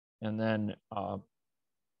and then I'll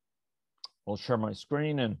share my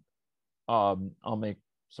screen, and I'll make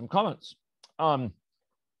some comments. So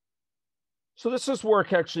this is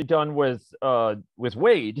work actually done with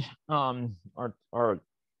Wade, our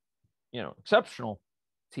exceptional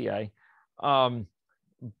TA,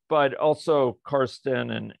 but also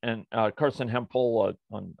Karsten and Karsten Hempel,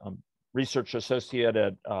 research associate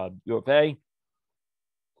at U of A,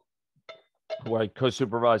 who I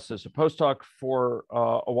co-supervised as a postdoc for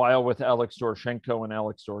a while with Alex Doroshenko and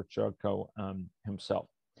Alex Doroshenko himself.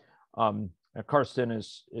 Karsten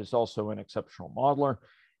is also an exceptional modeler,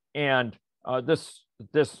 and this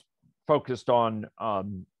focused on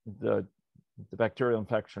the bacterial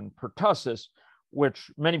infection pertussis,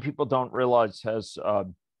 which many people don't realize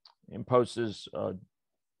imposes a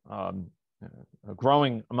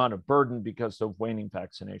growing amount of burden because of waning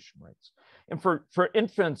vaccination rates. And for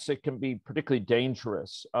infants, it can be particularly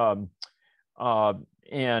dangerous and can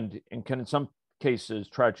in some cases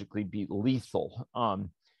tragically be lethal,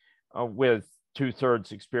 with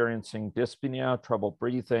 2/3 experiencing dyspnea, trouble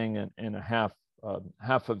breathing, and half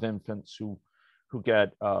of infants who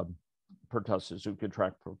get pertussis, who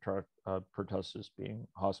contract pertussis, being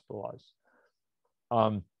hospitalized.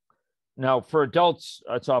 Now, for adults,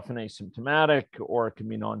 it's often asymptomatic, or it can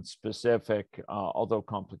be non-specific, although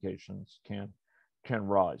complications can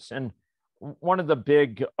rise. And one of the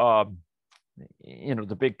big,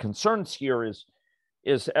 the big concerns here is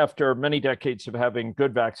after many decades of having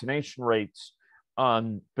good vaccination rates,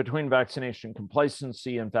 between vaccination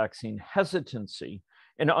complacency and vaccine hesitancy,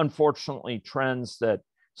 and unfortunately trends that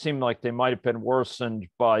seem like they might have been worsened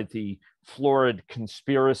by the florid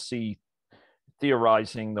conspiracy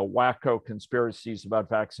theorizing, the wacko conspiracies about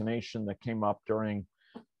vaccination that came up during,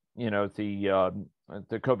 the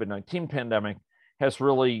COVID-19 pandemic, has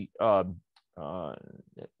really have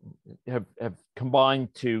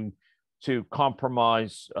combined to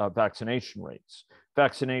compromise vaccination rates.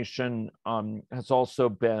 Vaccination has also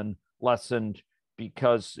been lessened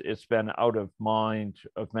because it's been out of mind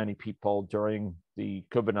of many people during the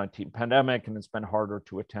COVID-19 pandemic, and it's been harder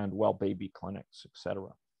to attend well baby clinics, et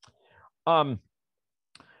cetera.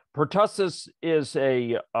 Pertussis is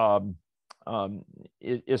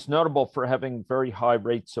notable for having very high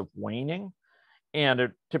rates of waning, and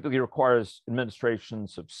it typically requires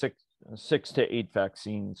administrations of six to 8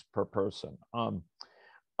 vaccines per person.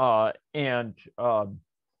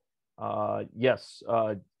 Yes,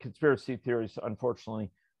 conspiracy theories,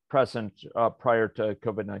 unfortunately, present prior to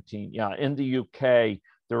COVID-19. Yeah, in the UK,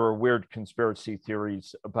 there were weird conspiracy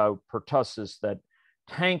theories about pertussis that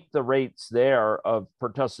tanked the rates there of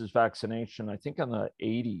pertussis vaccination, I think in the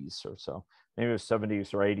 80s or so, maybe it was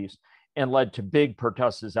 70s or 80s, and led to big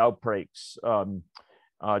pertussis outbreaks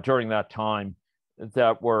during that time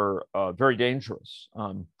that were very dangerous.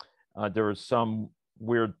 There was some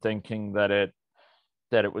weird thinking that it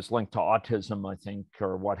was linked to autism, I think,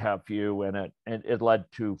 or what have you, and it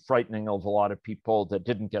led to frightening of a lot of people that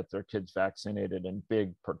didn't get their kids vaccinated, and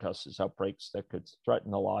big pertussis outbreaks that could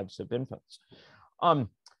threaten the lives of infants. In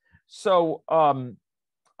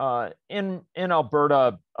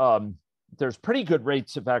Alberta, there's pretty good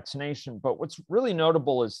rates of vaccination, but what's really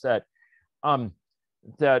notable is that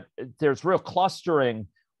that there's real clustering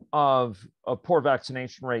of poor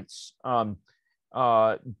vaccination rates by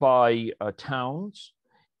towns,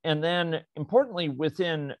 and then importantly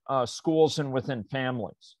within schools and within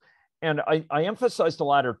families. And I emphasize the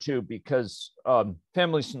latter too, because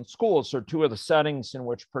families and schools are two of the settings in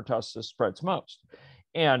which pertussis spreads most.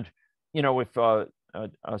 And, if a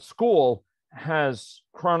school has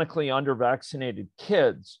chronically under-vaccinated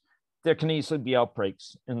kids, there can easily be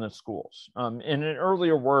outbreaks in the schools. In an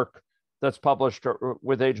earlier work that's published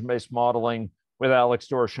with agent-based modeling with Alex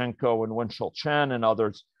Doroshenko and Wenshul Chen and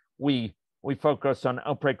others, we focused on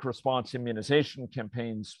outbreak response immunization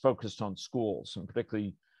campaigns focused on schools, and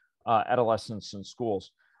particularly adolescents in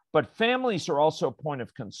schools. But families are also a point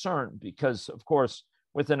of concern because, of course,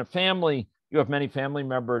 within a family, you have many family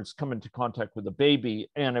members come into contact with a baby.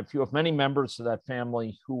 And if you have many members of that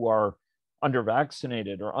family who are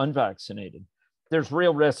under-vaccinated or unvaccinated, there's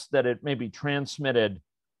real risk that it may be transmitted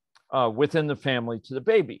within the family to the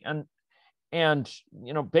baby. And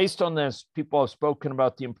based on this, people have spoken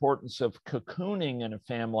about the importance of cocooning in a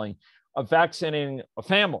family, of vaccinating a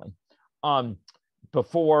family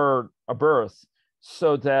before a birth,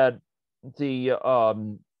 so that the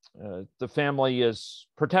family is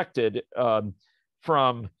protected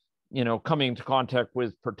from coming into contact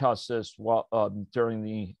with pertussis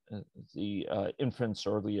during the infant's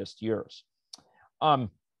earliest years.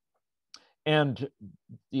 And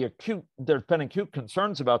there's been acute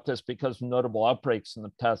concerns about this because of notable outbreaks in the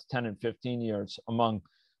past 10 and 15 years among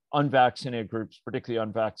unvaccinated groups, particularly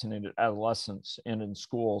unvaccinated adolescents, and in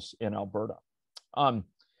schools in Alberta.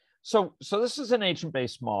 So this is an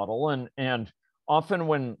agent-based model, and often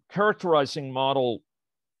when characterizing model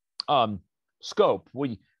scope,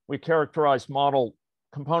 we characterize model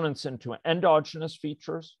components into endogenous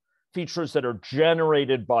features that are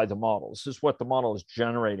generated by the model. This is what the model is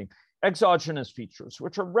generating. Exogenous features,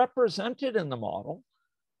 which are represented in the model,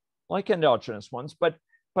 like endogenous ones, but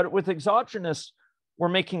with exogenous, we're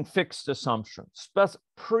making fixed assumptions,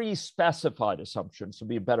 pre-specified assumptions would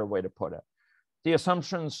be a better way to put it. The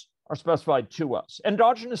assumptions are specified to us.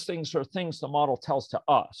 Endogenous things are things the model tells to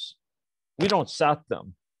us. We don't set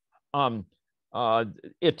them.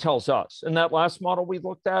 It tells us. In that last model we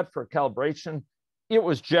looked at for calibration, it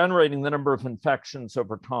was generating the number of infections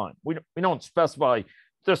over time. We don't specify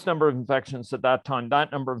this number of infections at that time,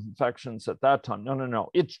 that number of infections at that time.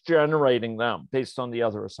 No. It's generating them based on the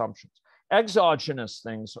other assumptions. Exogenous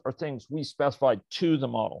things are things we specified to the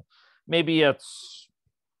model. Maybe it's,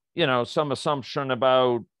 some assumption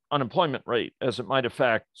about unemployment rate as it might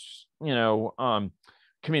affect,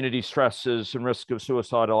 community stresses and risk of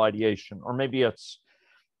suicidal ideation, or maybe it's,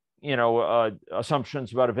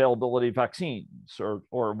 assumptions about availability of vaccines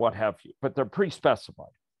or what have you, but they're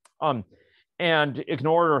pre-specified. And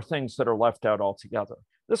ignore things that are left out altogether.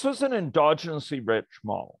 This was an endogenously rich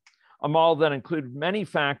model, a model that included many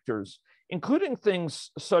factors, including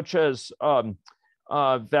things such as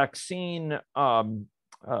vaccine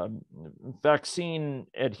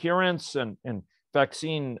adherence and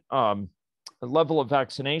vaccine level of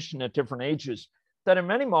vaccination at different ages that in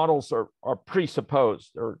many models are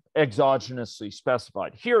presupposed or exogenously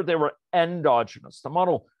specified. Here they were endogenous. The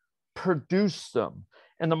model produced them.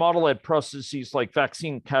 And the model had processes like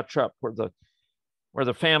vaccine catch-up, where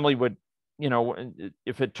the family would,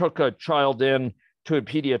 if it took a child in to a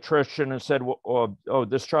pediatrician and said, oh,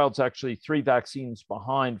 this child's actually 3 vaccines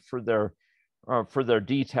behind for their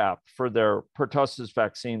DTaP, for their pertussis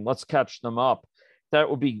vaccine, let's catch them up. That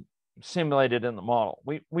would be simulated in the model.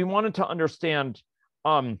 We wanted to understand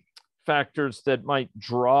factors that might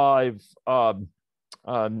drive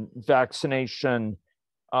vaccination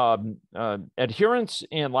adherence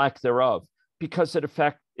and lack thereof, because it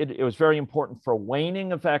was very important for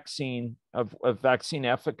waning of vaccine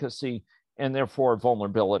efficacy, and therefore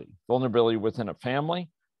vulnerability within a family,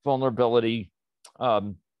 vulnerability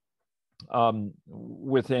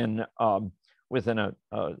within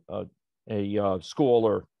a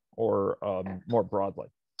school or more broadly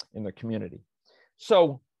in the community.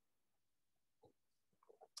 So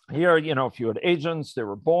here, if you had agents, they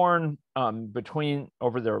were born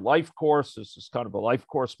over their life course. This is kind of a life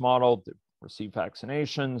course model. They receive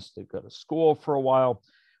vaccinations. They go to school for a while.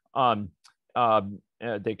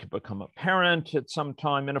 They could become a parent at some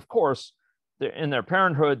time. And of course, in their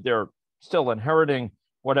parenthood, they're still inheriting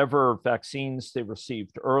whatever vaccines they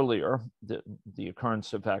received earlier. The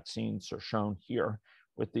occurrence of vaccines are shown here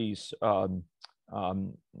with these sort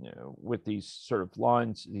of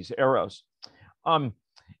lines, these arrows.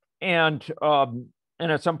 And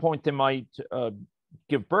at some point they might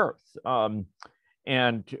give birth.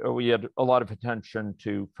 And we had a lot of attention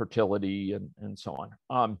to fertility and so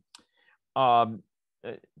on.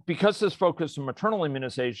 Because this focused on maternal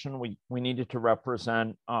immunization, we needed to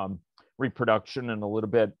represent reproduction in a little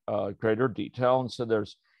bit greater detail. And so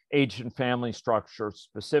there's age and family structure,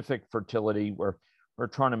 specific fertility, where we're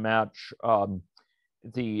trying to match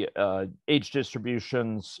the age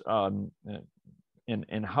distributions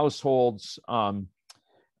in households, the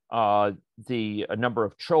number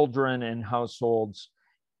of children in households,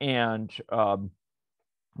 and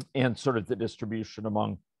sort of the distribution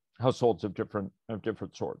among households of different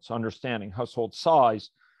sorts. Understanding household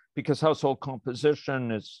size, because household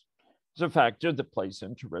composition is a factor that plays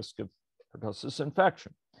into risk of pertussis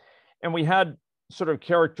infection. And we had sort of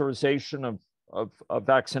characterization of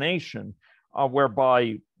vaccination,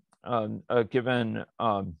 whereby a given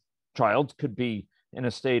child could be in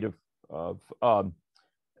a state of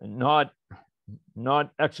not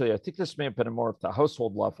actually, I think this may have been more at the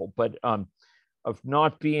household level, but of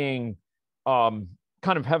not being kind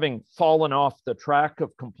of having fallen off the track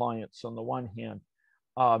of compliance on the one hand,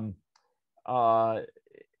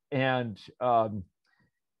 and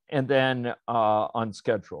then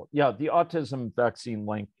unscheduled. Yeah, the autism vaccine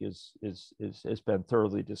link has been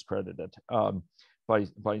thoroughly discredited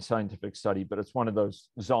by scientific study, but it's one of those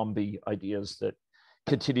zombie ideas that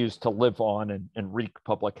continues to live on and wreak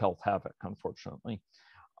public health havoc, unfortunately,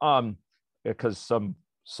 because some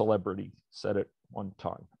celebrity said it one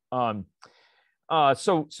time.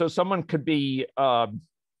 So someone could be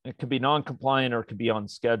it could be non-compliant or it could be on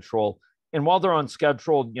schedule. And while they're on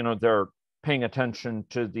schedule, they're paying attention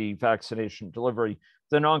to the vaccination delivery.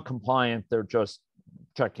 They're non-compliant, they're just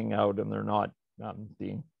checking out, and they're not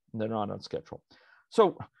on schedule.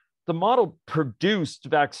 So the model produced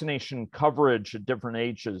vaccination coverage at different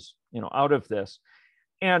ages, out of this.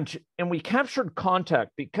 And we captured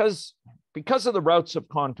contact because of the routes of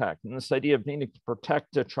contact and this idea of needing to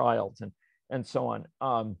protect a child and so on.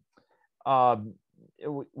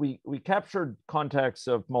 We captured contacts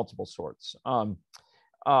of multiple sorts.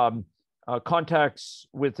 Contacts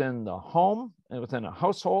within the home and within a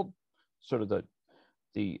household, sort of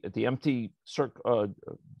the empty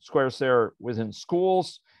squares there within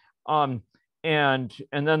schools, and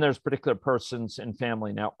then there's particular persons in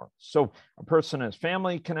family networks. So a person has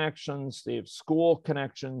family connections, they have school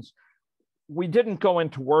connections. We didn't go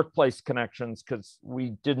into workplace connections because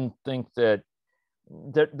we didn't think that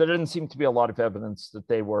there didn't seem to be a lot of evidence that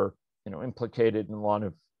they were, implicated in a lot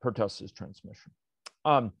of pertussis transmission.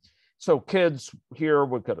 So kids here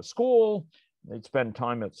would go to school, they'd spend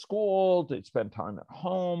time at school, they'd spend time at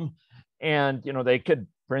home, and they could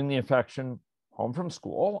bring the infection home from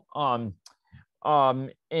school. And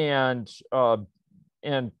some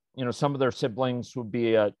of their siblings would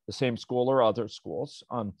be at the same school or other schools.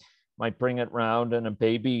 Might bring it around, and a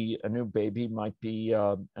new baby might be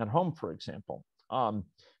at home, for example.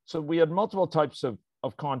 So we had multiple types of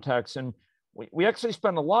contacts, and we actually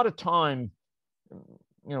spent a lot of time,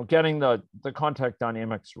 getting the contact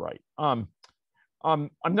dynamics right. I'm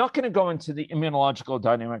not going to go into the immunological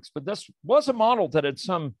dynamics, but this was a model that had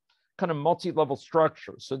some kind of multi-level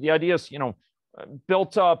structure. So the idea is,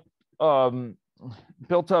 built up a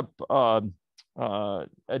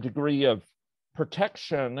degree of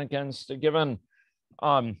protection against a given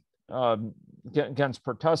against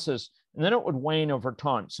pertussis, and then it would wane over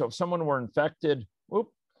time. So if someone were infected,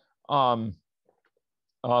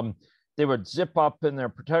 they would zip up in their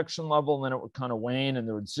protection level, and then it would kind of wane, and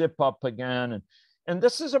they would zip up again. And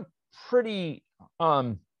this is a pretty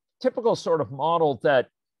typical sort of model that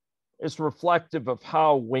is reflective of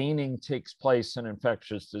how waning takes place in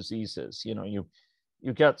infectious diseases. You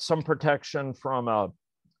get some protection from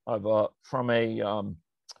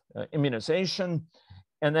immunization,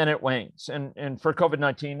 and then it wanes. And for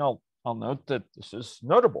COVID-19, I'll note that this is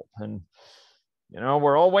notable, and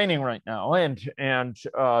we're all waning right now, and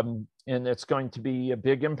it's going to be a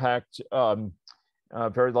big impact,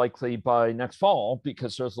 very likely by next fall,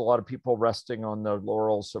 because there's a lot of people resting on the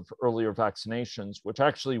laurels of earlier vaccinations, which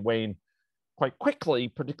actually wane quite quickly,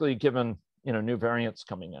 particularly given new variants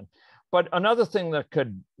coming in. But another thing that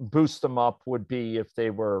could boost them up would be if they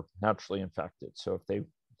were naturally infected. So if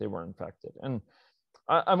they were infected, and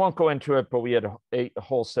I won't go into it, but we had a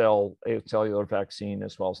wholesale cellular vaccine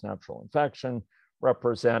as well as natural infection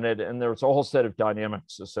represented, and there's a whole set of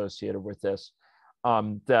dynamics associated with this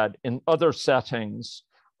that in other settings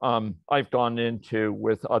I've gone into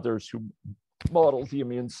with others who model the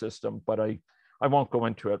immune system, but I won't go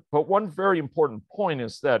into it. But one very important point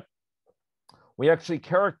is that we actually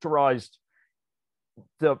characterized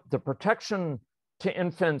the protection to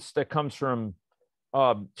infants that comes from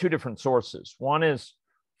two different sources. One is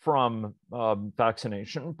from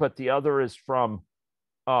vaccination, but the other is from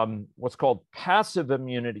what's called passive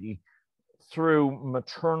immunity through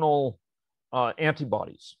maternal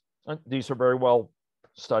antibodies. These are very well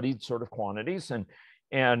studied sort of quantities,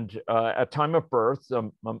 and at time of birth,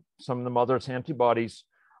 some of the mother's antibodies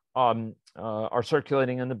are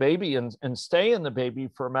circulating in the baby and stay in the baby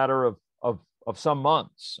for a matter of some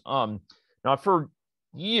months, not for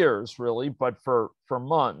years really, but for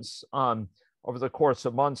months, over the course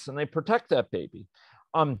of months, and they protect that baby.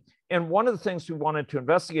 And one of the things we wanted to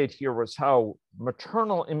investigate here was how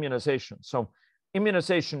maternal immunization, so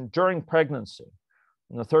immunization during pregnancy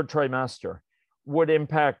in the third trimester, would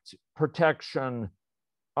impact protection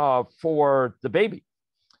for the baby.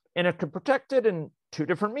 And it could protect it in two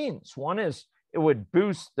different means. One is it would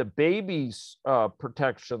boost the baby's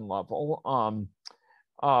protection level,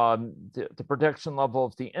 the protection level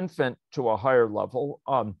of the infant to a higher level,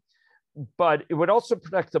 but it would also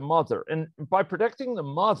protect the mother. And by protecting the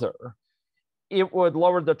mother, it would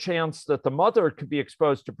lower the chance that the mother could be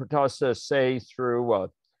exposed to pertussis, say through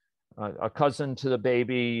a cousin to the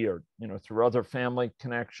baby, or through other family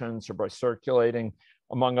connections, or by circulating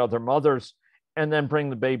among other mothers, and then bring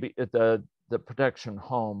the baby, the protection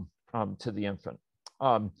home to the infant,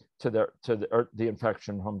 to the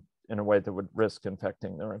infection home in a way that would risk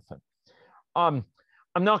infecting their infant.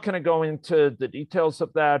 I'm not going to go into the details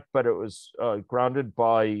of that, but it was grounded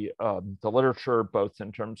by the literature, both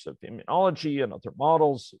in terms of immunology and other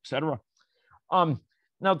models, et cetera.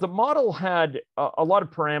 Now, the model had a lot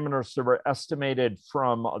of parameters that were estimated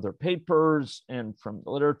from other papers and from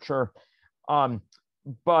the literature.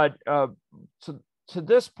 But to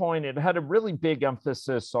this point, it had a really big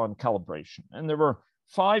emphasis on calibration. And there were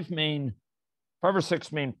five or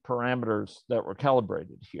six main parameters that were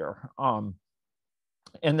calibrated here.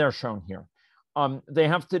 And they're shown here. They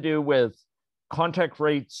have to do with contact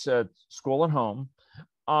rates at school and home,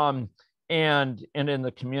 and in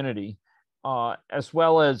the community, as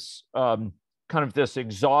well as kind of this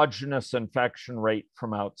exogenous infection rate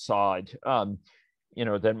from outside,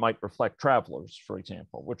 that might reflect travelers, for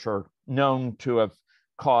example, which are known to have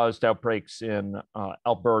caused outbreaks in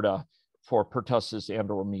Alberta for pertussis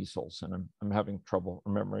and or measles. And I'm having trouble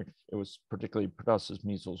remembering if it was particularly pertussis,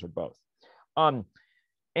 measles, or both. And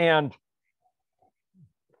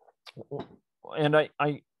I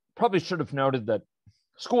probably should have noted that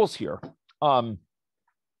schools here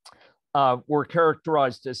were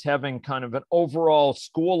characterized as having kind of an overall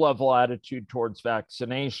school level attitude towards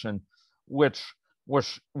vaccination, which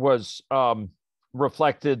was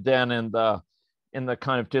reflected then in the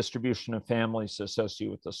kind of distribution of families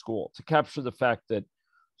associated with the school, to capture the fact that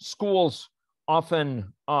schools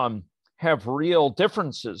often have real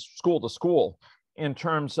differences school to school in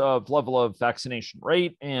terms of level of vaccination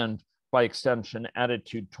rate and, by extension,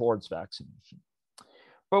 attitude towards vaccination.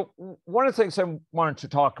 But one of the things I wanted to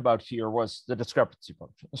talk about here was the discrepancy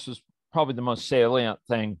function. This is probably the most salient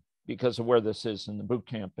thing because of where this is in the boot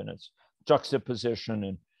camp and its juxtaposition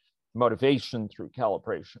and motivation through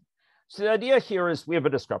calibration. So the idea here is we have a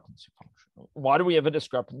discrepancy function. Why do we have a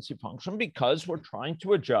discrepancy function? Because we're trying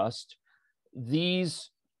to adjust these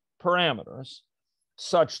parameters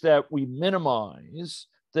such that we minimize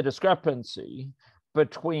the discrepancy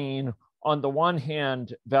between, on the one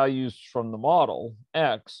hand, values from the model,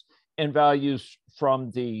 X, and values from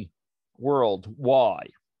the world, Y.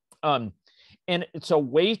 And it's a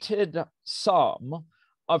weighted sum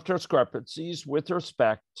of discrepancies with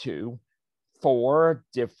respect to 4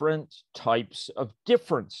 different types of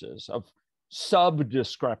differences, of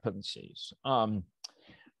sub-discrepancies.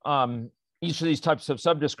 Each of these types of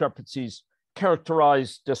sub-discrepancies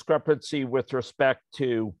characterize discrepancy with respect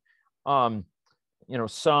to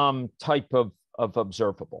some type of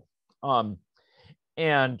observable. There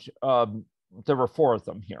were 4 of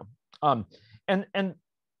them here. And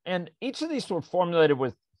each of these were formulated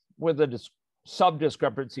with a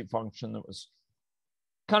sub-discrepancy function that was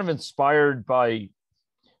kind of inspired by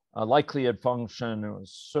a likelihood function. It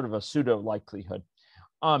was sort of a pseudo likelihood.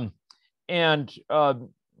 To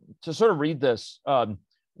sort of read this,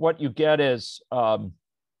 what you get is a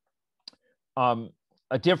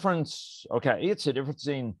difference. Okay, it's a difference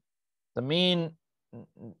in the mean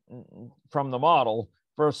from the model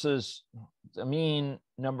versus the mean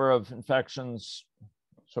number of infections,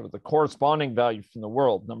 sort of the corresponding value from the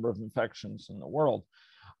world, number of infections in the world.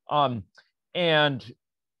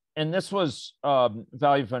 And this was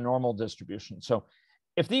value of a normal distribution. So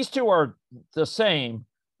if these two are the same,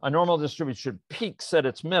 a normal distribution peaks at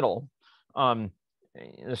its middle.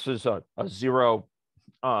 This is a zero,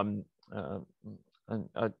 a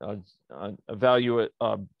value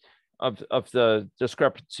of the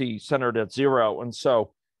discrepancy centered at 0. And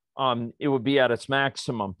so it would be at its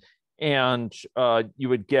maximum. And you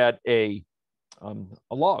would get a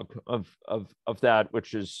log of that,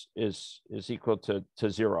 which is equal to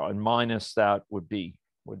 0, and minus that would be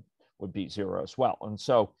 0 as well. And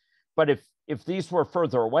so, but if these were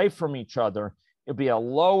further away from each other, it'd be a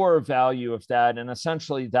lower value of that, and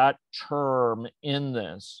essentially that term in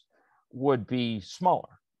this would be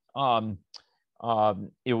smaller.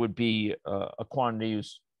 It would be a quantity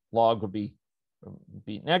whose log would be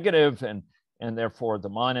negative, and therefore the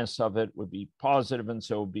minus of it would be positive, and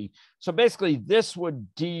so it would be, so basically this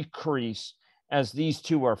would decrease as these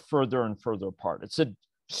two are further and further apart. It's a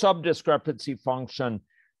sub-discrepancy function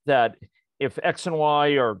that if X and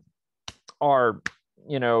Y are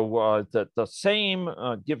the same,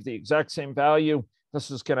 give the exact same value, this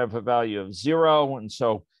is going to have a value of 0, and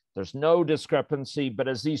so there's no discrepancy. But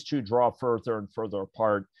as these two draw further and further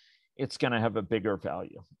apart, it's going to have a bigger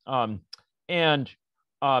value. And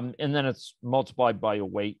then it's multiplied by a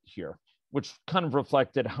weight here, which kind of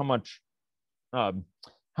reflected how much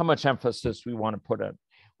emphasis we want to put in.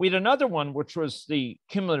 We had another one, which was the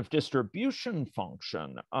cumulative distribution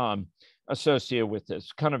function associated with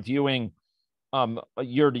this, kind of viewing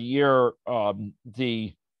year to year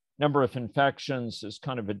the number of infections is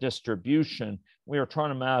kind of a distribution. We are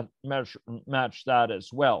trying to match that as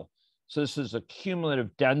well. So this is a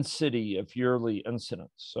cumulative density of yearly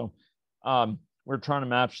incidence. So we're trying to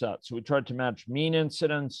match that. So we tried to match mean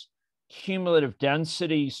incidence, cumulative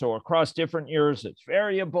density. So across different years, it's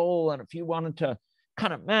variable. And if you wanted to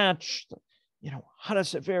kind of match, how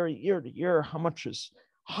does it vary year to year? How much is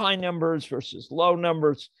high numbers versus low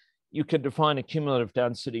numbers? You could define a cumulative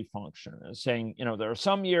density function as saying, there are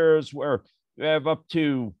some years where you have up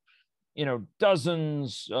to,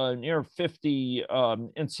 dozens, near 50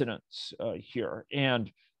 incidents here. And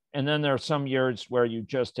then there are some years where you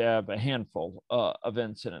just have a handful of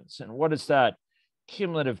incidents. And what does that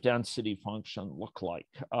cumulative density function look like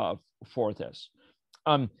for this?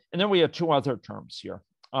 And then we have two other terms here.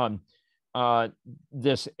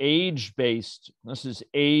 This age-based, this is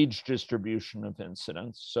age distribution of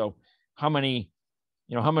incidence. So how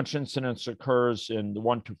much incidence occurs in the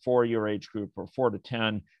 1 to 4 year age group, or 4 to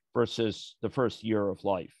 10 versus the first year of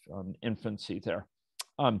life, infancy there.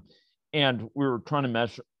 And we were trying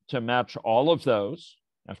to match all of those.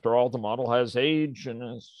 After all, the model has age and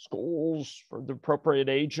has schools for the appropriate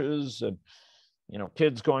ages, and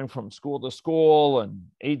kids going from school to school, and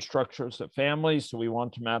age structures of families. So we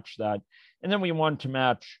want to match that. And then we want to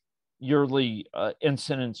match yearly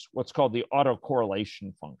incidence, what's called the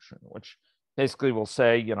autocorrelation function, which basically will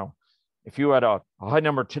say, if you had a high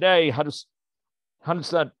number today, how does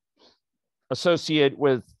that associate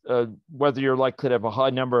with whether you're likely to have a high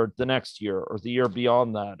number the next year, or the year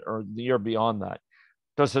beyond that, or the year beyond that?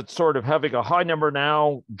 Does it sort of having a high number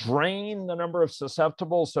now drain the number of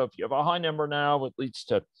susceptibles? So if you have a high number now, it leads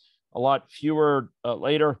to a lot fewer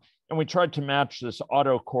later. And we tried to match this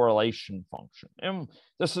autocorrelation function. And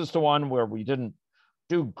this is the one where we didn't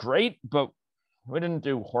do great, but we didn't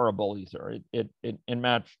do horrible either. It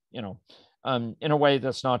matched, in a way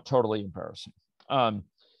that's not totally embarrassing.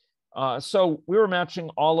 So we were matching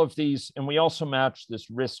all of these, and we also matched this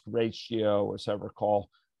risk ratio, as I recall,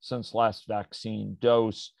 since last vaccine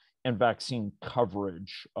dose, and vaccine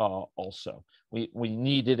coverage also. We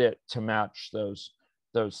needed it to match those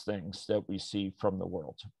things that we see from the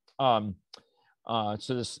world.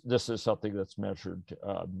 So this is something that's measured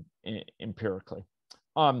empirically.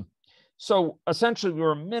 So essentially, we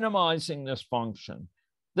were minimizing this function.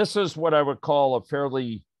 This is what I would call a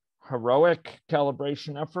fairly heroic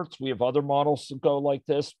calibration efforts. We have other models that go like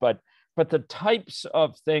this, but the types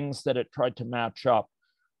of things that it tried to match up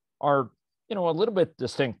are, a little bit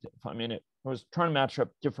distinctive. I mean, it was trying to match up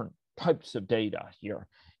different types of data here,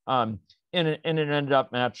 and it ended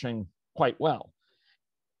up matching quite well.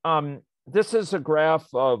 This is a graph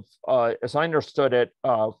of, as I understood it,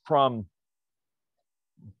 from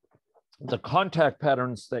the contact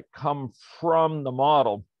patterns that come from the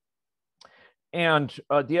model. And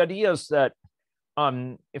the idea is that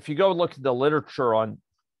if you go look at the literature on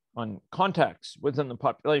contacts within the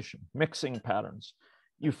population, mixing patterns,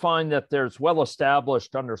 you find that there's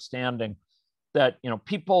well-established understanding that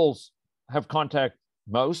people have contact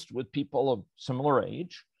most with people of similar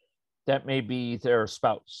age. That may be their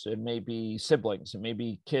spouse, it may be siblings, it may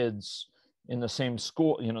be kids in the same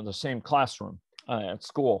school, the same classroom at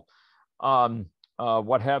school,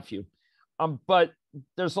 what have you. But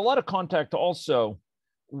there's a lot of contact also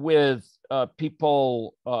with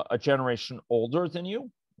people a generation older than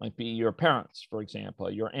you, might be your parents, for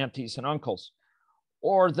example, your aunties and uncles,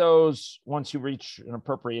 or those, once you reach an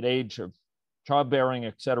appropriate age of childbearing,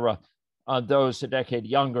 et cetera, those a decade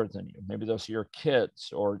younger than you. Maybe those are your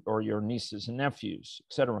kids or your nieces and nephews,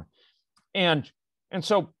 et cetera. And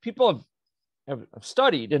so people have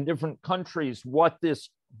studied in different countries what this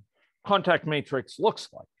contact matrix looks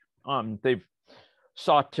like. They've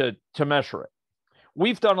sought to measure it.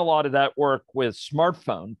 We've done a lot of that work with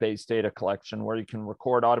smartphone-based data collection, where you can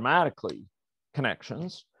record automatically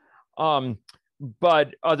connections,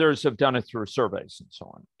 but others have done it through surveys and so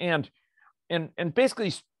on. And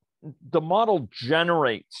basically, the model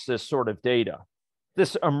generates this sort of data.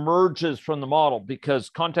 This emerges from the model because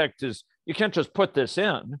contact is, you can't just put this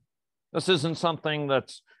in. This isn't something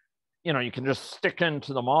that's, you can just stick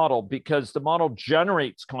into the model, because the model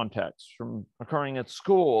generates contacts from occurring at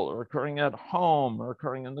school or occurring at home or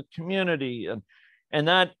occurring in the community. And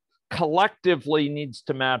that collectively needs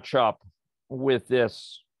to match up with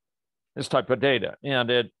this type of data.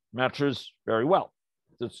 And it matches very well,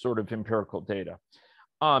 this sort of empirical data.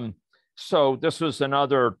 So this was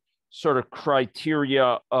another sort of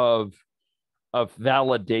criteria of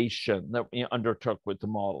validation that we undertook with the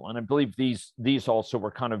model. And I believe these also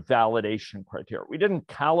were kind of validation criteria. We didn't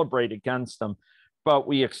calibrate against them, but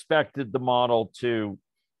we expected the model to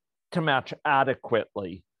match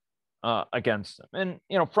adequately against them.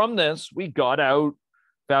 And, from this, we got out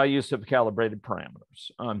values of calibrated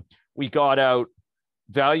parameters. We got out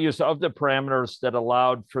values of the parameters that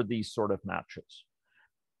allowed for these sort of matches.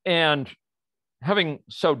 And having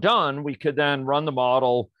so done, we could then run the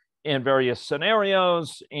model in various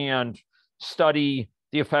scenarios and study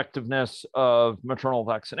the effectiveness of maternal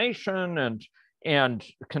vaccination and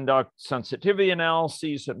conduct sensitivity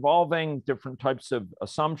analyses involving different types of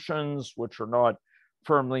assumptions which are not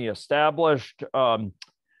firmly established,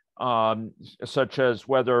 such as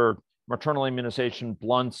whether maternal immunization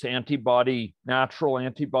blunts natural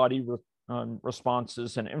antibody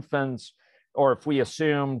responses in infants, or if we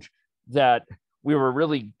assumed that we were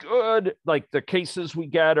really good, like the cases we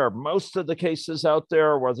get are most of the cases out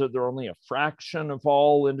there, whether they're only a fraction of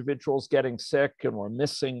all individuals getting sick and we're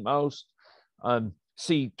missing most.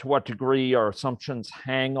 See to what degree our assumptions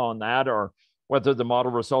hang on that, or whether the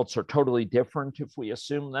model results are totally different if we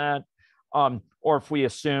assume that, or if we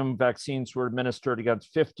assume vaccines were administered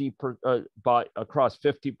against across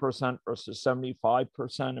 50% versus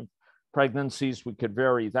 75% of pregnancies, we could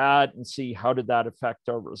vary that and see how did that affect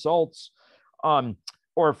our results.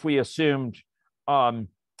 Or if we assumed,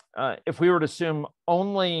 if we were to assume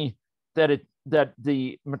only that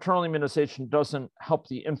the maternal immunization doesn't help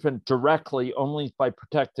the infant directly, only by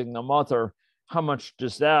protecting the mother, how much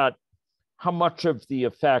of the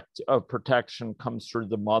effect of protection comes through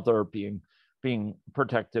the mother being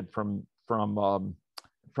protected from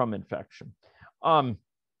infection? And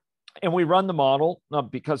we run the model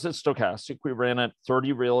because it's stochastic. We ran it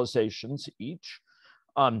 30 realizations each.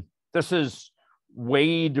 This is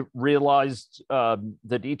Wade realized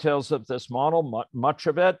the details of this model, much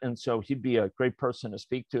of it, and so he'd be a great person to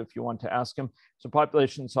speak to if you want to ask him. It's a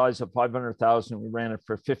population size of 500,000. We ran it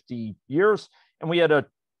for 50 years, and we had a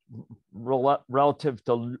relative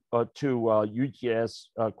to UTS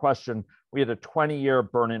question, we had a 20-year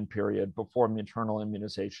burn-in period before maternal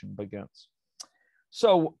immunization begins.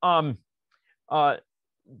 So long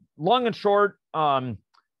and short,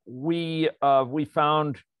 we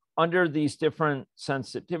found under these different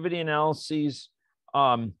sensitivity analyses,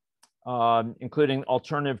 including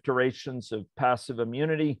alternative durations of passive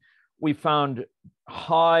immunity, we found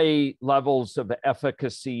high levels of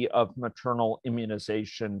efficacy of maternal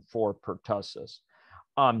immunization for pertussis.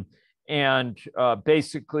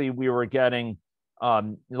 Basically, we were getting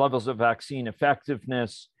levels of vaccine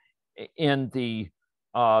effectiveness in the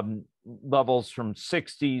levels from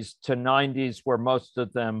 60s to 90s, where most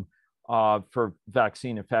of them for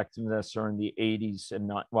vaccine effectiveness are in the 80s and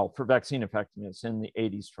not, well, for vaccine effectiveness in the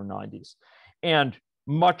 80s for 90s. And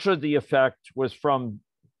much of the effect was from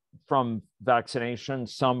vaccination,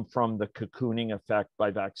 some from the cocooning effect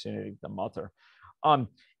by vaccinating the mother. And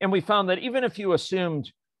we found that even if you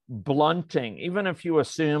assumed blunting, even if you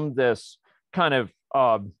assumed this kind of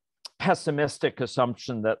pessimistic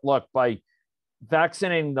assumption that, look, by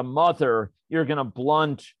vaccinating the mother, you're going to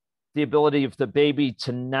blunt the ability of the baby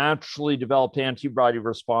to naturally develop antibody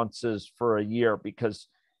responses for a year because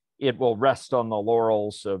it will rest on the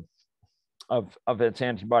laurels of its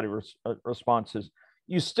antibody responses,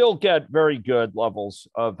 you still get very good levels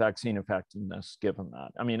of vaccine effectiveness given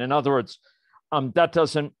that. I mean, in other words, that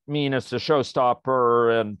doesn't mean it's a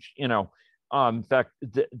showstopper and, in fact,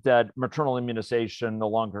 that maternal immunization no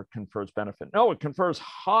longer confers benefit. No, it confers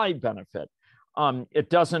high benefit. It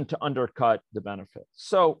doesn't undercut the benefit.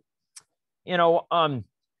 So, the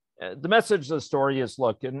message of the story is,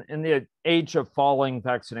 look, in the age of falling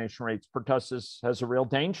vaccination rates, pertussis has a real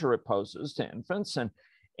danger it poses to infants,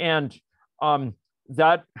 and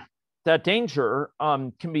that danger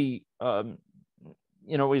can be,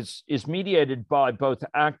 is mediated by both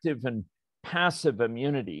active and passive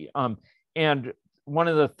immunity. And one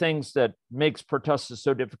of the things that makes pertussis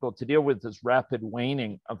so difficult to deal with is rapid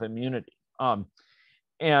waning of immunity.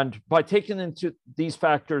 And by taking these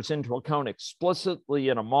factors into account explicitly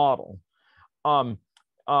in a model, and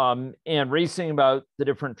reasoning about the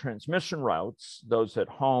different transmission routes, those at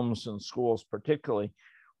homes and schools particularly,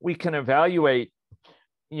 we can evaluate,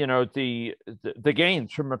 the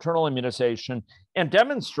gains from maternal immunization and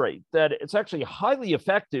demonstrate that it's actually highly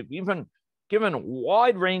effective, even given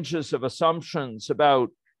wide ranges of assumptions about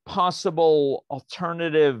possible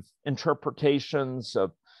alternative interpretations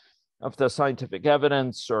of the scientific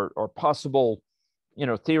evidence or possible,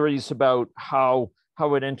 theories about how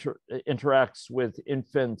it interacts with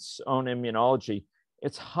infants' own immunology.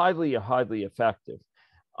 It's highly effective.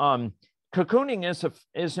 Cocooning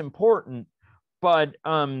is important, but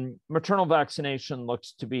maternal vaccination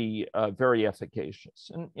looks to be very efficacious.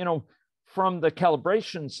 And from the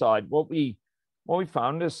calibration side, what we what we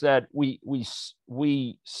found is that we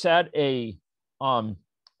set a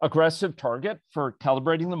aggressive target for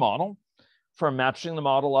calibrating the model, for matching the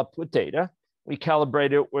model up with data. We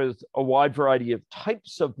calibrate it with a wide variety of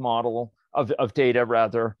types of data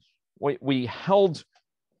rather. We held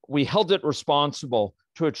it responsible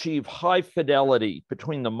to achieve high fidelity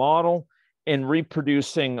between the model and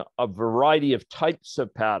reproducing a variety of types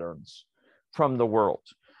of patterns from the world.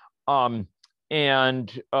 And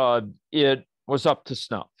it was up to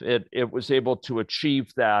snuff. It was able to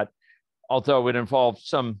achieve that, although it involved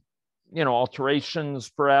some, alterations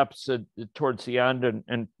perhaps towards the end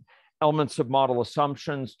and elements of model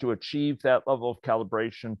assumptions to achieve that level of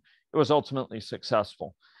calibration. It was ultimately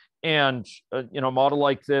successful. And, a model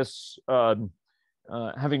like this,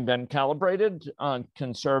 having been calibrated,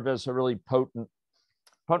 can serve as a really potent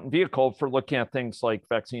vehicle for looking at things like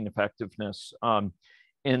vaccine effectiveness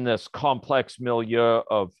in this complex milieu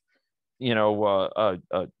of,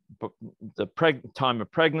 the time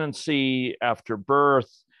of pregnancy, after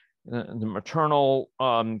birth, the maternal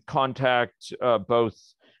contact, both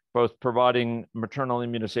providing maternal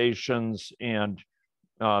immunizations and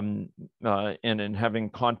in having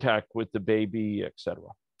contact with the baby, et cetera.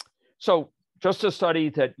 So just a study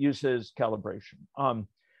that uses calibration.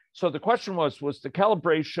 So the question was the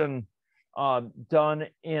calibration done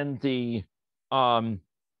in the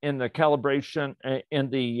calibration in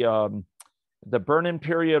the burn-in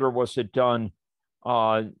period, or was it done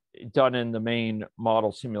in the main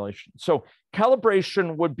model simulation? So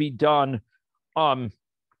calibration would be done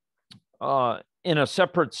in a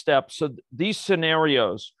separate step. So these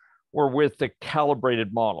scenarios were with the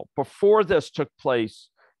calibrated model. Before this took place,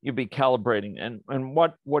 you'd be calibrating. And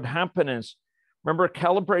what would happen is, remember,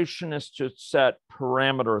 calibration is to set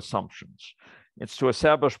parameter assumptions. It's to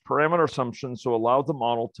establish parameter assumptions to allow the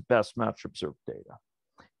model to best match observed data.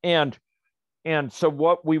 And so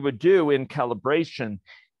what we would do in calibration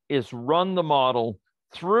is run the model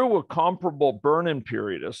through a comparable burn-in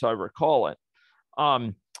period, as I recall it,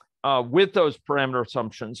 with those parameter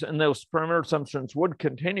assumptions. And those parameter assumptions would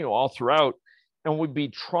continue all throughout, and we'd be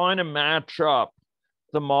trying to match up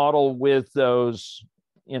the model with those,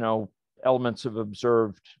 elements of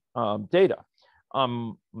observed data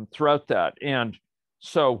throughout that. And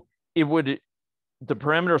so the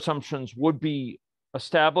parameter assumptions would be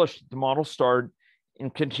established at the model start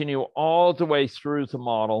and continue all the way through the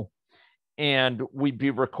model. And we'd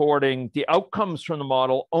be recording the outcomes from the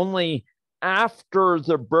model only after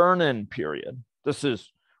the burn-in period. This is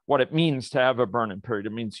what it means to have a burn-in period.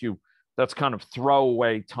 It means that's kind of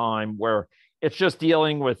throwaway time where it's just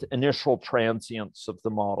dealing with initial transients of the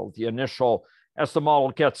model, as the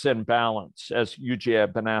model gets in balance, as UJ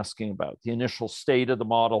had been asking about. The initial state of the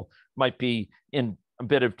model might be in a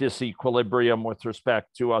bit of disequilibrium with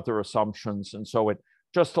respect to other assumptions. And so it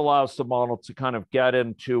just allows the model to kind of get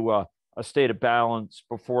into a state of balance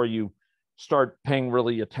before you start paying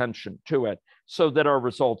really attention to it, so that our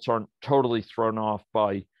results aren't totally thrown off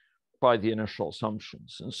by the initial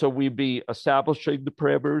assumptions. And so we'd be establishing the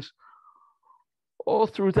parameters all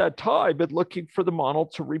through that time and looking for the model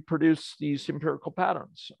to reproduce these empirical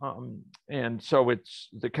patterns. And so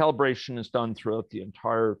the calibration is done throughout the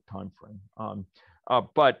entire time frame.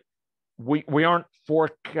 But we aren't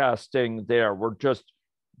forecasting there. We're just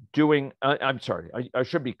doing, I'm sorry, I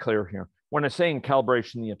should be clear here. When I'm saying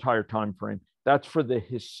calibration the entire time frame, that's for the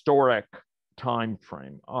historic time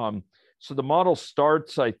frame. So the model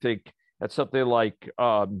starts, I think, at something like,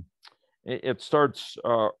 it starts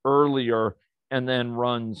earlier and then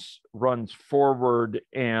runs forward,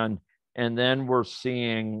 and then we're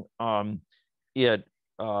seeing it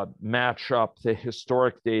match up the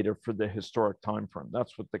historic data for the historic time frame.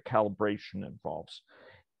 That's what the calibration involves.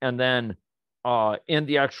 And then in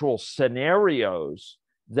the actual scenarios,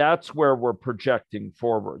 that's where we're projecting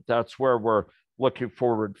forward. That's where we're looking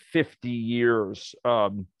forward 50 years,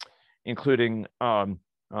 including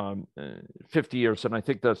 50 years, and I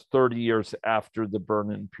think that's 30 years after the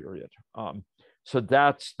burn-in period. So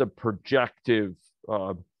that's the projective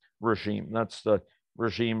regime. That's the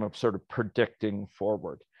regime of sort of predicting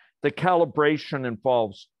forward. The calibration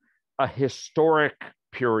involves a historic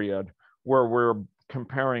period where we're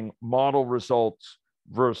comparing model results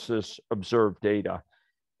versus observed data.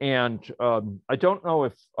 And I don't know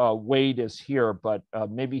if Wade is here, but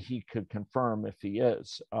maybe he could confirm, if he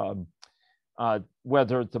is,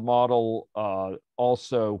 whether the model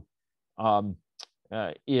also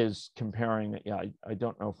is comparing. Yeah, I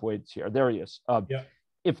don't know if Wade's here. There he is. Yeah.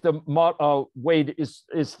 If the Wade is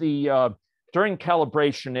the during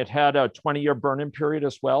calibration, it had a 20-year burn-in period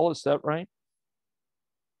as well. Is that right?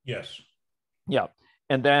 Yes. Yeah.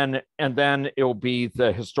 and then it will be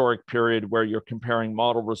the historic period where you're comparing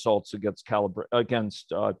model results against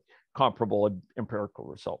comparable empirical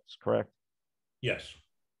results. Correct? Yes.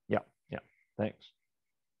 Yeah. Yeah. Thanks.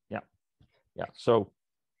 Yeah. Yeah. So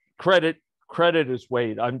credit is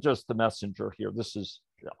Wade. I'm just the messenger here. This is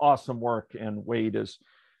awesome work, and Wade is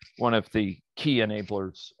one of the key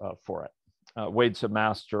enablers for it. Wade's a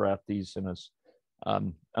master at these and has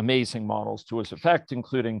amazing models to his effect,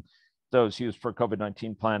 including those used for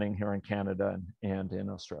COVID-19 planning here in Canada and in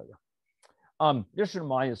Australia. Addition to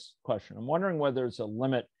Maya's question, I'm wondering whether there's a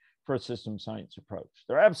limit for a system science approach.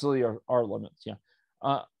 There absolutely are limits, yeah.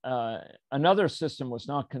 Another system was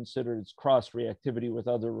not considered as cross-reactivity with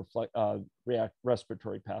other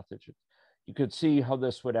respiratory pathogens. You could see how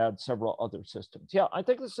this would add several other systems. Yeah, I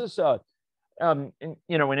think this is an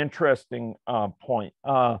interesting point.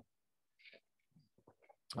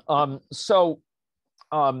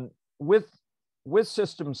 With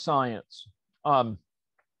system science,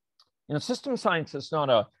 system science is not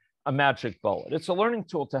a magic bullet. It's a learning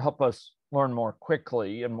tool to help us learn more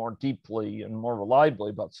quickly and more deeply and more reliably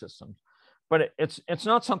about systems. But it's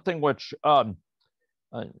not something which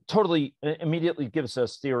totally immediately gives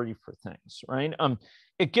us theory for things, right?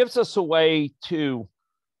 It gives us a way to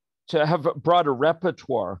have a broader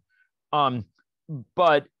repertoire,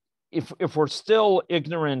 but if we're still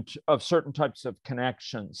ignorant of certain types of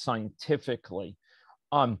connections scientifically,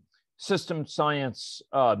 system science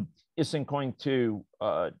isn't going to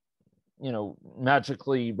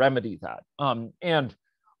magically remedy that. And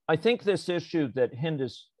I think this issue that Hind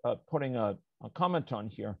is putting a comment on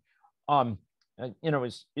here,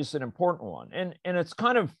 is an important one, and it's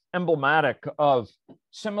kind of emblematic of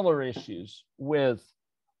similar issues with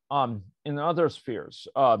in other spheres.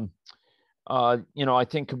 I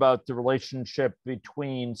think about the relationship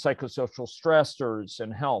between psychosocial stressors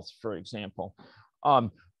and health, for example,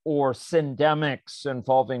 or syndemics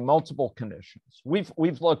involving multiple conditions.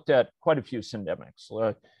 We've looked at quite a few syndemics.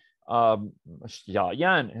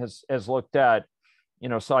 Yan has looked at,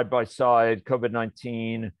 side by side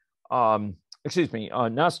COVID-19.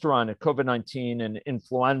 Nastaran at COVID-19 and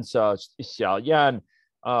influenza, Xiaoyan,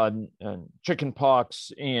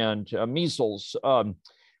 chickenpox and measles.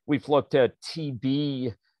 We've looked at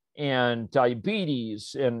TB and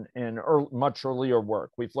diabetes in much earlier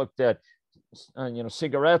work. We've looked at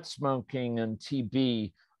cigarette smoking and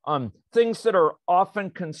TB. Things that are often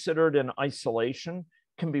considered in isolation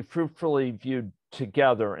can be fruitfully viewed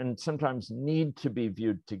together and sometimes need to be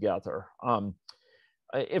viewed together.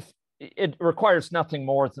 If it requires nothing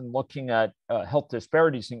more than looking at health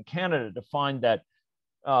disparities in Canada to find that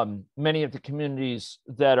many of the communities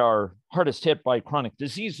that are hardest hit by chronic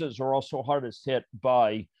diseases are also hardest hit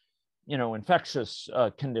by, infectious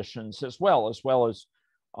conditions as well as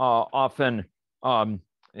often,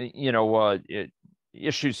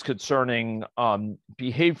 issues concerning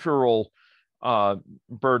behavioral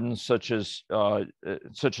burdens such as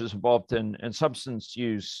involved in substance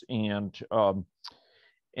use and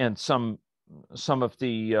some of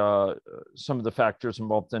the factors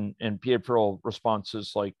involved in behavioral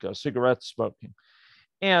responses like cigarette smoking.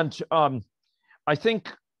 And I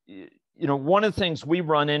think one of the things we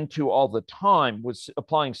run into all the time with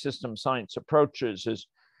applying system science approaches is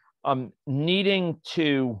needing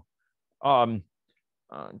to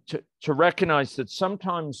recognize that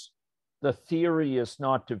sometimes the theory is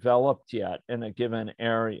not developed yet in a given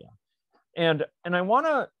area. And I want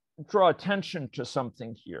to draw attention to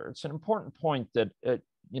something here. It's an important point that I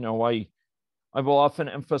will often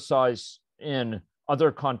emphasize in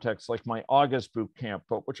other contexts like my August boot camp,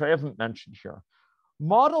 but which I haven't mentioned here.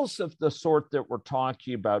 Models of the sort that we're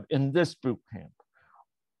talking about in this boot camp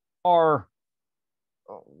are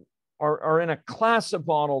in a class of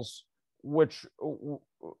models which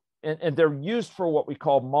and they're used for what we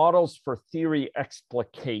call models for theory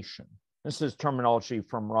explication. This is terminology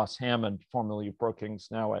from Ross Hammond, formerly of Brookings,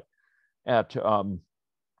 now at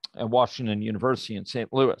Washington University in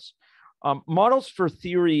St. Louis. Models for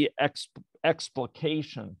theory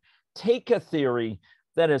explication take a theory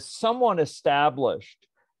that is somewhat established,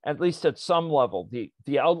 at least at some level.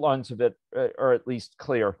 The outlines of it are at least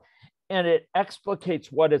clear, and it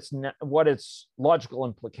explicates what its logical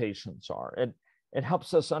implications are. It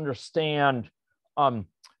helps us understand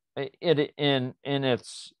it in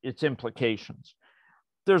its implications.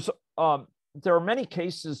 There are many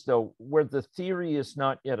cases, though, where the theory is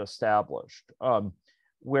not yet established,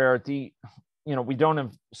 where we don't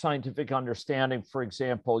have scientific understanding, for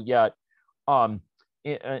example, yet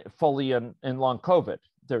fully in long COVID.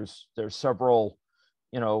 There's several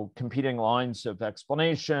competing lines of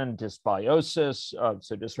explanation, dysbiosis,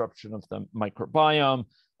 so disruption of the microbiome,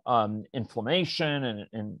 inflammation,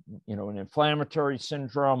 and an inflammatory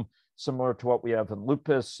syndrome, similar to what we have in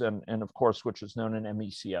lupus, and of course, which is known in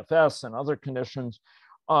ME/CFS and other conditions.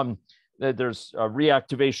 There's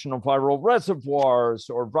reactivation of viral reservoirs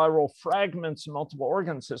or viral fragments in multiple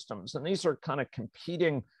organ systems. And these are kind of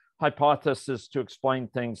competing hypotheses to explain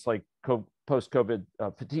things like post-COVID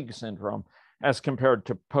fatigue syndrome as compared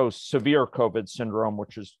to post-severe COVID syndrome,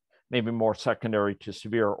 which is maybe more secondary to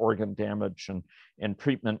severe organ damage and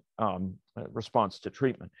treatment response to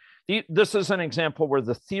treatment. This is an example where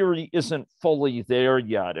the theory isn't fully there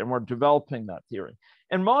yet, and we're developing that theory.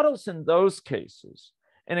 And models in those cases,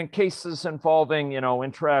 and in cases involving,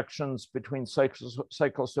 interactions between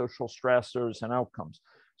psychosocial stressors and outcomes,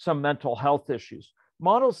 some mental health issues,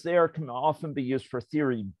 models there can often be used for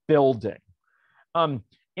theory building.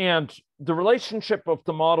 And the relationship of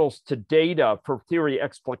the models to data for theory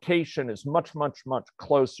explication is much, much, much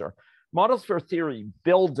closer. Models for theory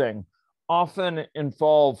building often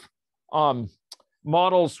involve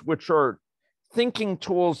models which are thinking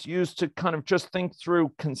tools used to kind of just think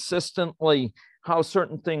through consistently how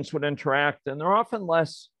certain things would interact, and they're often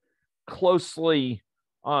less closely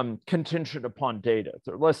contingent upon data.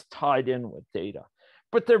 They're less tied in with data,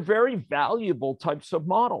 but they're very valuable types of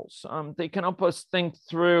models. They can help us think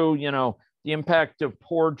through, the impact of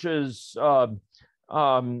Porges,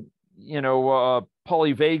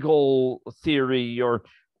 polyvagal theory,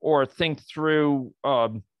 or think through,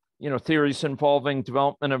 theories involving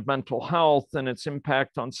development of mental health and its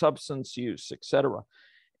impact on substance use, et cetera.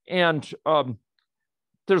 And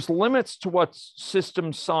there's limits to what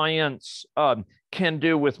system science can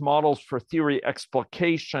do with models for theory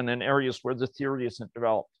explication in areas where the theory isn't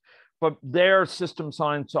developed. But there, system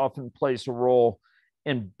science often plays a role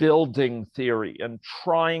in building theory and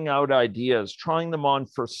trying out ideas, trying them on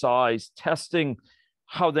for size, testing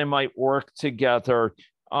how they might work together,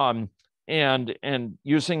 and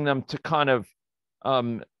using them to kind of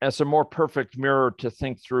as a more perfect mirror to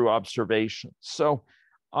think through observations. So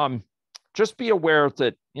just be aware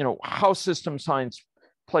that, how system science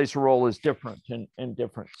plays a role is different in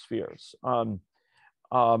different spheres. And,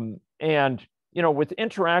 with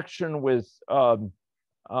interaction with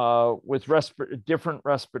different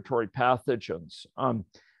respiratory pathogens,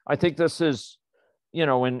 I think this is,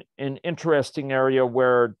 an interesting area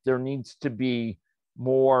where there needs to be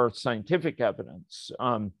more scientific evidence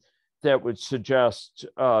that would suggest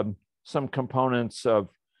some components of,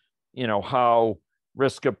 how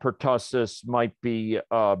risk of pertussis might be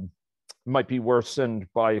worsened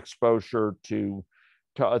by exposure to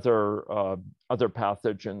other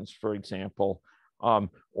pathogens, for example,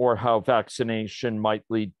 or how vaccination might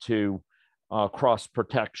lead to cross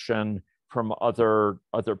protection from other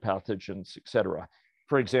pathogens, et cetera.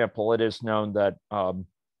 For example, it is known that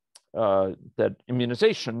that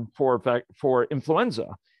immunization for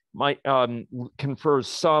influenza might confer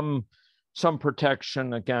some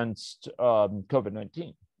protection against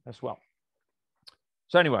COVID-19 as well.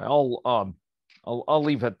 So anyway, I'll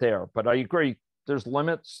leave it there. But I agree, there's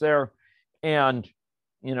limits there, and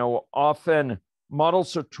often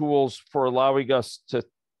models are tools for allowing us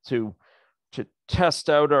to test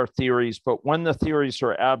out our theories. But when the theories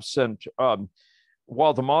are absent,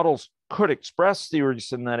 while the models could express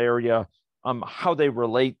theories in that area, how they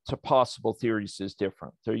relate to possible theories is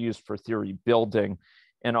different. They're used for theory building,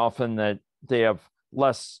 and often that they have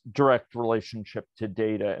less direct relationship to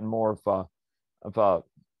data and more of a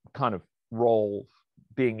kind of role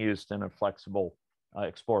being used in a flexible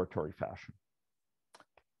exploratory fashion.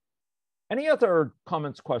 Any other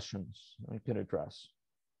comments, questions I could address?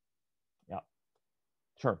 Yeah,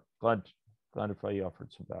 sure. Glad if I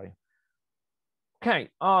offered some value. Okay.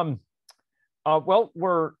 Well,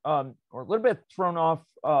 we're a little bit thrown off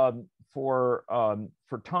for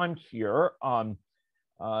time here. I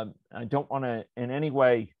don't want to in any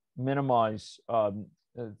way minimize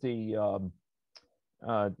the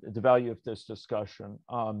value of this discussion,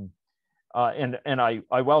 and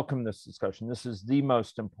I welcome this discussion. This is the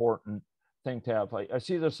most important thing to have. I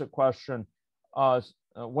see this a question: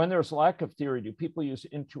 when there's lack of theory, do people use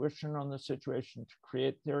intuition on the situation to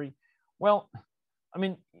create theory? Well, I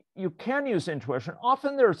mean, you can use intuition.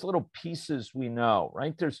 Often there's little pieces we know,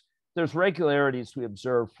 right? There's regularities we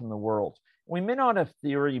observe from the world. We may not have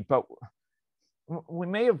theory, but we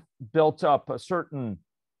may have built up a certain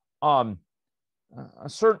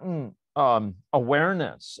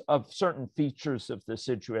awareness of certain features of the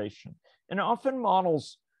situation. And often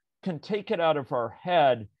models can take it out of our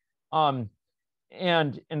head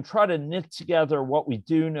and try to knit together what we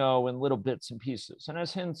do know in little bits and pieces. And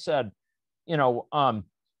as Hind said,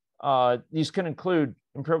 these can include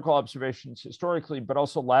empirical observations historically, but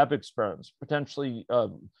also lab experiments, potentially,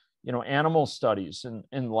 animal studies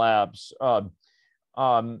in labs.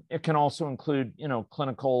 It can also include,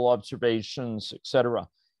 clinical observations, et cetera.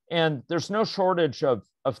 And there's no shortage of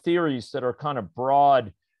theories that are kind of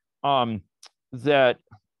broad, that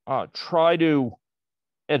try to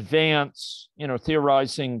advance,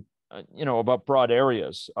 theorizing, about broad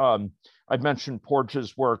areas. I've mentioned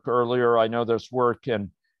Porges' work earlier. I know there's work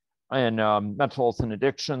in mental health and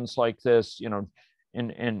addictions like this,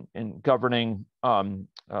 in governing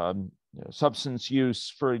substance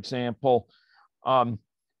use, for example.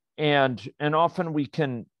 And often we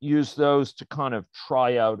can use those to kind of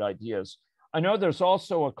try out ideas. I know there's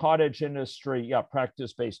also a cottage industry,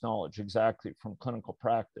 practice-based knowledge, exactly, from clinical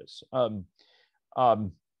practice.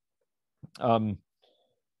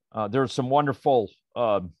 There's some wonderful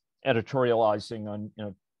editorializing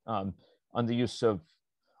on the use of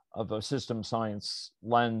a system science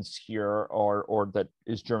lens here, or that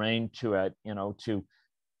is germane to it,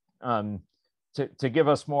 to give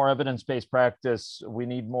us more evidence-based practice. We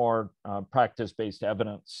need more practice-based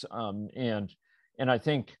evidence, and I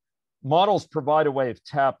think models provide a way of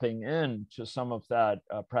tapping into some of that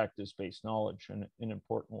practice-based knowledge in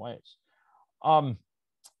important ways.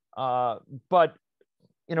 But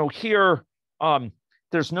here,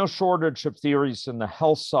 there's no shortage of theories in the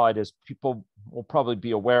health side, as people will probably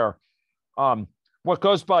be aware. What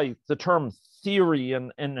goes by the term theory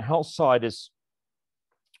in the health side is,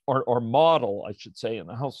 or model, I should say, in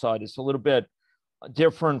the health side, is a little bit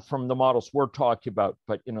different from the models we're talking about.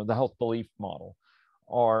 But the health belief model,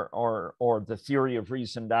 or the theory of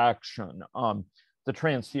reasoned action, the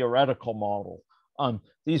trans-theoretical model,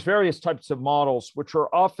 these various types of models, which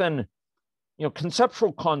are often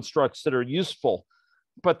conceptual constructs that are useful,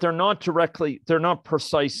 but they're not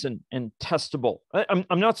precise and testable.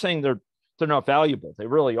 I'm not saying they're not valuable. They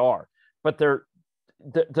really are, but they're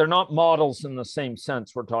not models in the same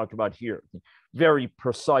sense we're talking about here. Very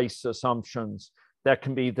precise assumptions that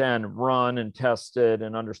can be then run and tested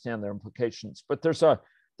and understand their implications. But there's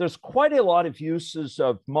quite a lot of uses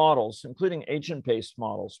of models, including agent-based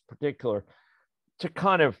models in particular, to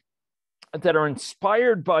kind of, that are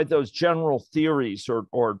inspired by those general theories or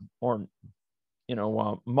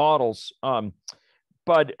models,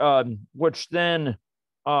 but which then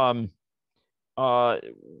are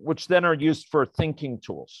used for thinking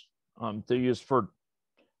tools. They're used for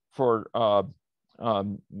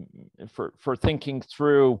thinking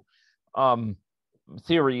through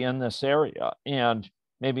theory in this area and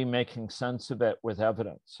maybe making sense of it with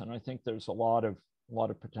evidence. And I think there's a lot of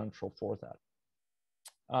potential for that.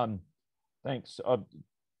 Thanks.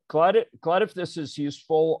 Glad if this is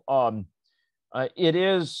useful. It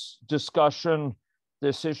is discussion.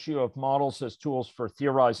 This issue of models as tools for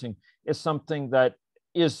theorizing is something that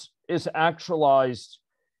is actualized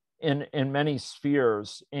in many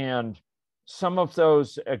spheres, and some of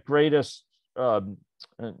those at greatest, who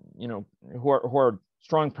are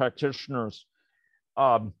strong practitioners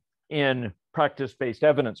in practice-based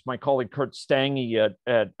evidence. My colleague Kurt Stange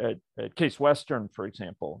at Case Western, for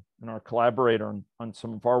example, and our collaborator on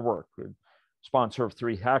some of our work, sponsor of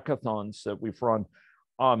 3 hackathons that we've run,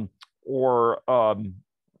 or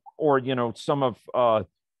some of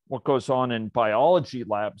what goes on in biology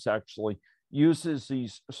labs actually uses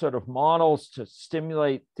these sort of models to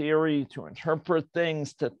stimulate theory, to interpret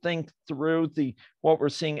things, to think through what we're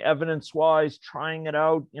seeing evidence-wise, trying it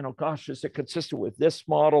out. Gosh, is it consistent with this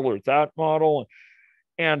model or that model?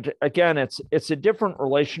 And again, it's a different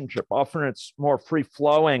relationship. Often it's more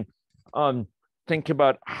free-flowing. Think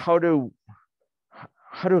about how to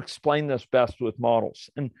explain this best with models.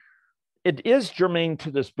 And it is germane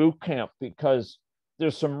to this boot camp because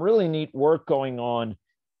there's some really neat work going on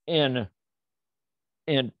in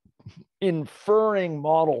inferring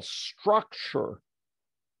model structure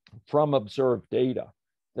from observed data.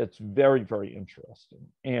 That's very, very interesting.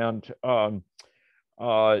 And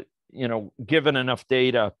given enough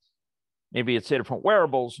data, maybe it's data from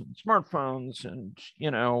wearables and smartphones, and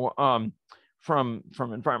from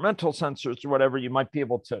environmental sensors or whatever, you might be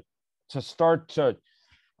able to start to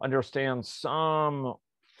understand some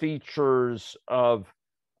features of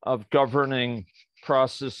governing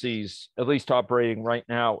processes, at least operating right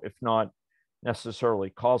now, if not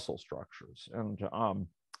necessarily causal structures. And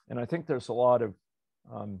I think there's a lot of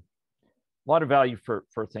value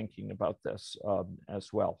for thinking about this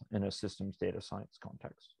as well in a systems data science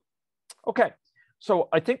context. Okay, so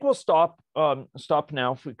I think we'll stop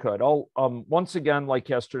now if we could. I'll once again, like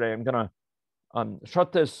yesterday, I'm gonna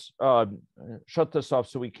shut this off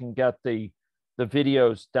so we can get the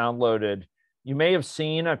videos downloaded. You may have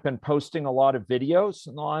seen I've been posting a lot of videos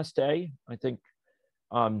in the last day. I think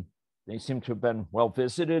they seem to have been well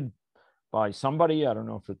visited by somebody. I don't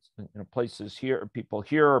know if it's places here, people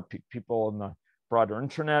here, or people on the broader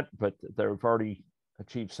internet, but they've already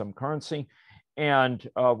achieved some currency. And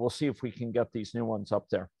we'll see if we can get these new ones up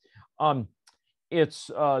there. It's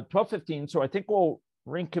 12:15, so I think we'll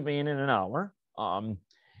reconvene in an hour.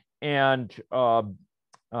 And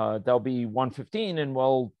there'll be 1:15, and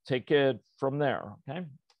we'll take it from there. Okay.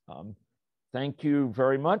 Thank you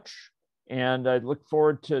very much. And I look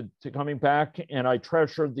forward to coming back. And I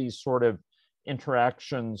treasure these sort of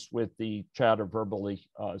interactions with the chatter verbally.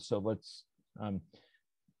 So let's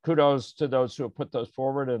kudos to those who have put those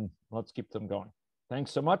forward, and let's keep them going. Thanks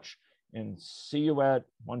so much, and see you at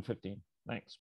 1:15. Thanks.